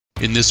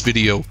In this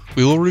video,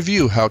 we will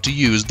review how to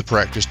use the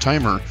practice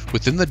timer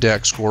within the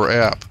Dak Score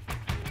app.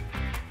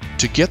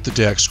 To get the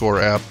Dak Score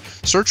app,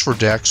 search for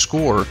Dak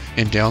Score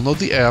and download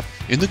the app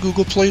in the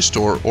Google Play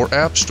Store or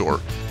App Store,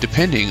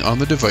 depending on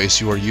the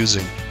device you are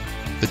using.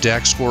 The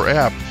Dak Score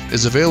app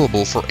is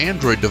available for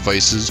Android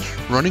devices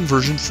running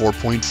version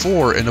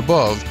 4.4 and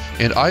above,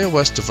 and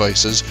iOS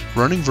devices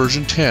running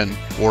version 10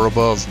 or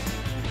above.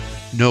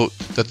 Note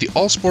that the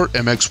Allsport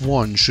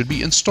MX1 should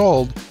be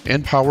installed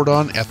and powered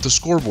on at the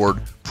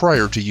scoreboard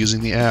prior to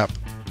using the app.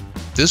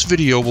 This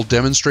video will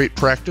demonstrate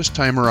practice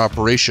timer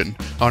operation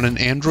on an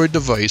Android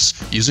device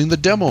using the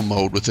demo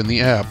mode within the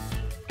app.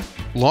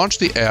 Launch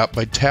the app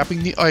by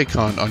tapping the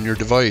icon on your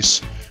device.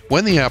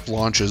 When the app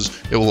launches,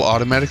 it will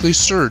automatically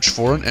search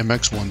for an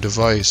MX1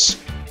 device.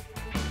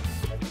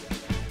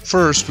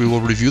 First, we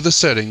will review the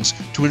settings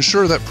to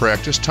ensure that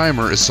practice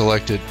timer is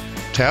selected.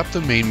 Tap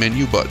the main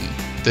menu button,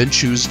 then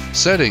choose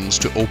Settings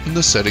to open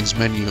the Settings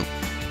menu.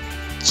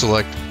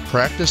 Select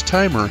Practice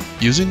Timer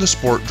using the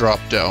Sport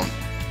drop-down.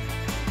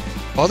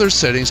 Other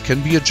settings can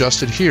be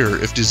adjusted here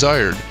if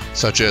desired,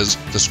 such as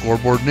the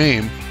scoreboard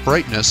name,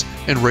 brightness,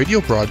 and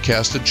radio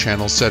broadcasted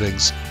channel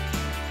settings.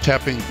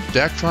 Tapping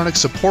Daktronics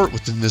Support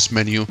within this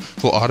menu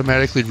will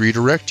automatically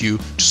redirect you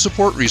to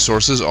support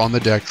resources on the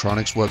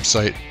Daktronics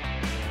website.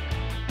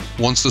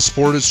 Once the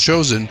sport is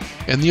chosen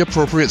and the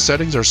appropriate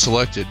settings are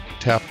selected,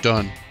 tap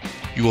Done.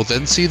 You will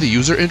then see the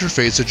user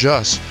interface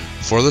adjust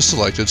for the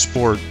selected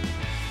sport.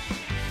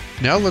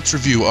 Now let's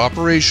review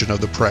operation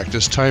of the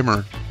practice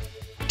timer.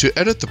 To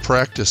edit the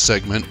practice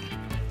segment,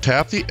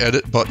 tap the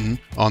Edit button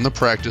on the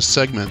practice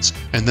segments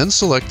and then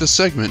select the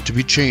segment to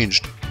be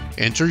changed.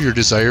 Enter your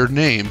desired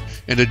name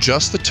and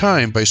adjust the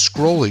time by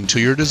scrolling to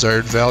your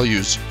desired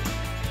values.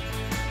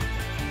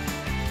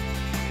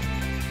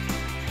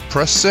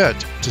 Press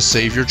Set to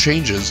save your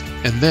changes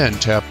and then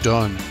tap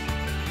Done.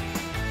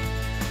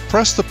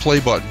 Press the play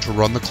button to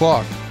run the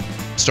clock.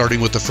 Starting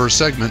with the first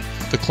segment,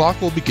 the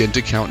clock will begin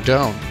to count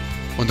down.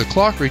 When the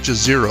clock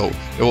reaches 0,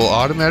 it will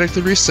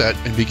automatically reset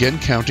and begin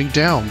counting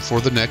down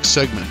for the next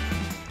segment.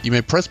 You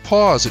may press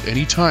pause at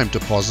any time to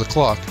pause the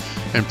clock,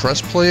 and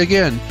press play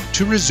again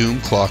to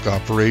resume clock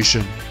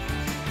operation.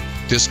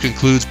 This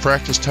concludes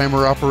practice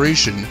timer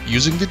operation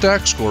using the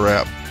Dak Score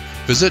app.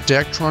 Visit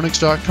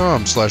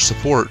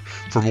Daktronics.com/support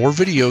for more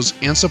videos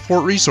and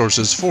support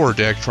resources for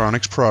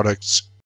Daktronics products.